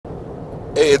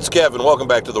Hey, it's Kevin. Welcome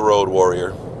back to the Road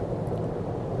Warrior.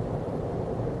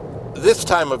 This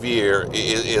time of year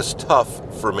is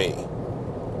tough for me.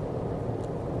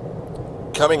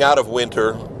 Coming out of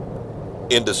winter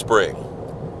into spring.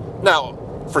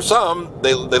 Now, for some,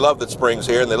 they love that spring's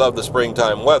here and they love the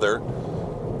springtime weather.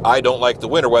 I don't like the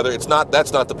winter weather.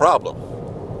 That's not the problem.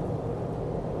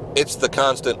 It's the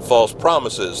constant false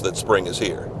promises that spring is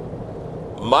here.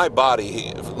 My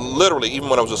body, literally, even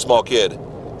when I was a small kid,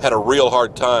 had a real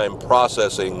hard time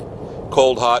processing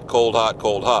cold, hot, cold, hot,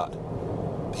 cold, hot.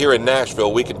 Here in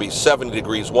Nashville, we can be 70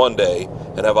 degrees one day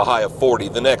and have a high of 40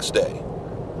 the next day.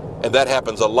 And that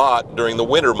happens a lot during the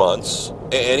winter months,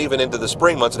 and even into the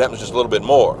spring months, it happens just a little bit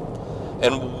more.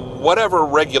 And whatever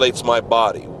regulates my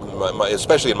body,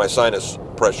 especially in my sinus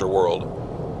pressure world,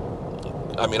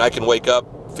 I mean, I can wake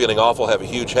up feeling awful, have a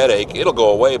huge headache. It'll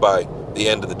go away by the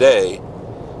end of the day,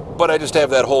 but I just have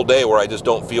that whole day where I just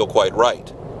don't feel quite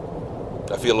right.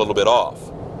 I feel a little bit off.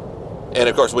 And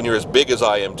of course, when you're as big as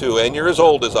I am too, and you're as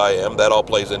old as I am, that all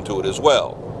plays into it as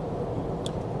well.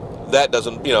 That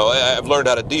doesn't, I've learned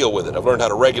how to deal with it. I've learned how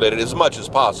to regulate it as much as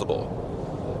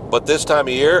possible. But this time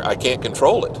of year, I can't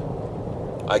control it.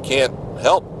 I can't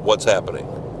help what's happening.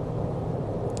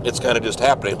 It's kind of just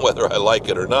happening whether I like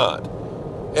it or not.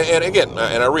 And again,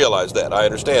 and I realize that. I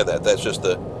understand that.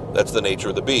 That's the nature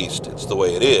of the beast. It's the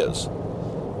way it is.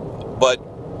 But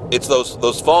it's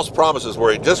those false promises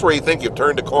where you think you've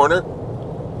turned a corner,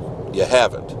 you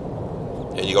haven't.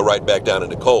 And you go right back down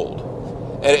into cold.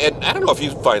 And I don't know if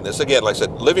you find this. Again, like I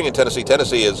said, living in Tennessee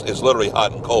is literally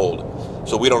hot and cold.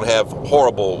 So we don't have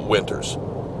horrible winters.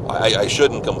 I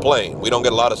shouldn't complain. We don't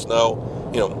get a lot of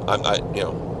snow.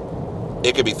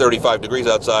 It could be 35 degrees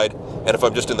outside, and if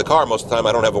I'm just in the car most of the time,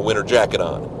 I don't have a winter jacket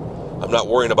on. I'm not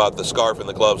worrying about the scarf and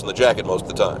the gloves and the jacket most of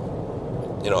the time.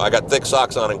 I got thick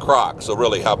socks on and Crocs, so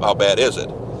really, how bad is it?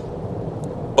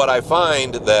 But I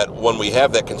find that when we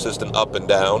have that consistent up and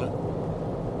down,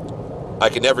 I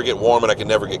can never get warm and I can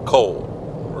never get cold.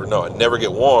 Or no, I never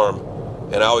get warm,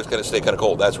 and I always kind of stay kind of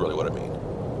cold. That's really what I mean.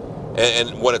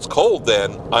 And when it's cold,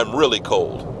 then I'm really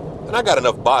cold. And I got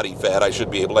enough body fat, I should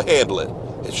be able to handle it.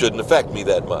 It shouldn't affect me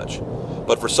that much.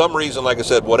 But for some reason, like I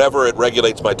said, whatever it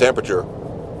regulates my temperature,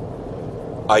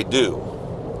 I do.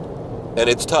 And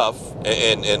it's tough.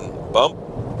 And bump.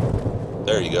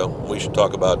 There you go. We should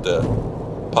talk about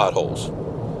potholes.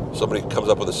 Somebody comes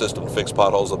up with a system to fix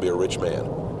potholes, they'll be a rich man.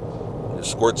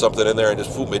 Just squirt something in there and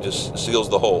it just seals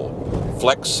the hole.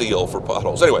 Flex Seal for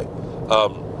potholes. Anyway,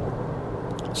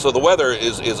 so the weather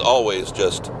is always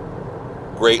just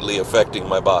greatly affecting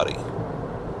my body.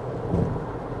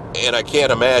 And I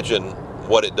can't imagine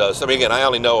what it does. I mean, again, I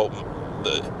only know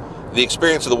the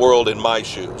experience of the world in my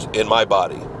shoes, in my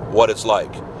body, what it's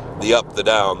like. The up, the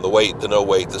down, the weight, the no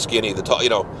weight, the skinny, the tall,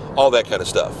 all that kind of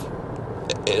stuff.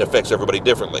 It affects everybody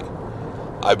differently.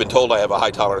 I've been told I have a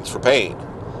high tolerance for pain.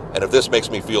 And if this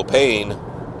makes me feel pain,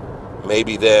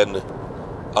 maybe then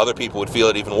other people would feel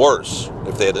it even worse.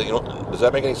 If they had, does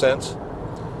that make any sense?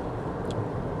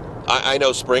 I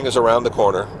know spring is around the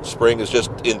corner. Spring is just,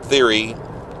 in theory,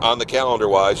 on the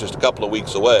calendar-wise, just a couple of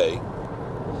weeks away.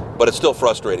 But it's still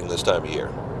frustrating this time of year.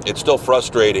 It's still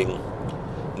frustrating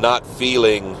not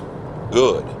feeling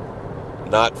good.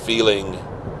 Not feeling...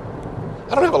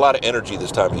 I don't have a lot of energy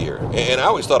this time of year. And I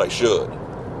always thought I should.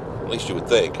 At least you would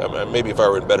think. I mean, maybe if I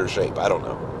were in better shape. I don't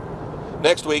know.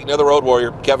 Next week, another Road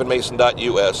Warrior,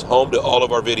 kevinmason.us, home to all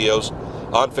of our videos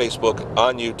on Facebook,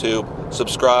 on YouTube.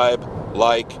 Subscribe,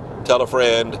 like, tell a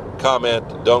friend,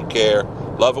 comment, don't care.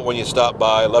 Love it when you stop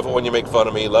by. Love it when you make fun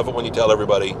of me. Love it when you tell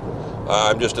everybody.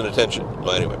 I'm just an attention.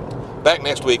 Well, anyway, back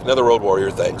next week, another Road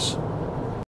Warrior. Thanks.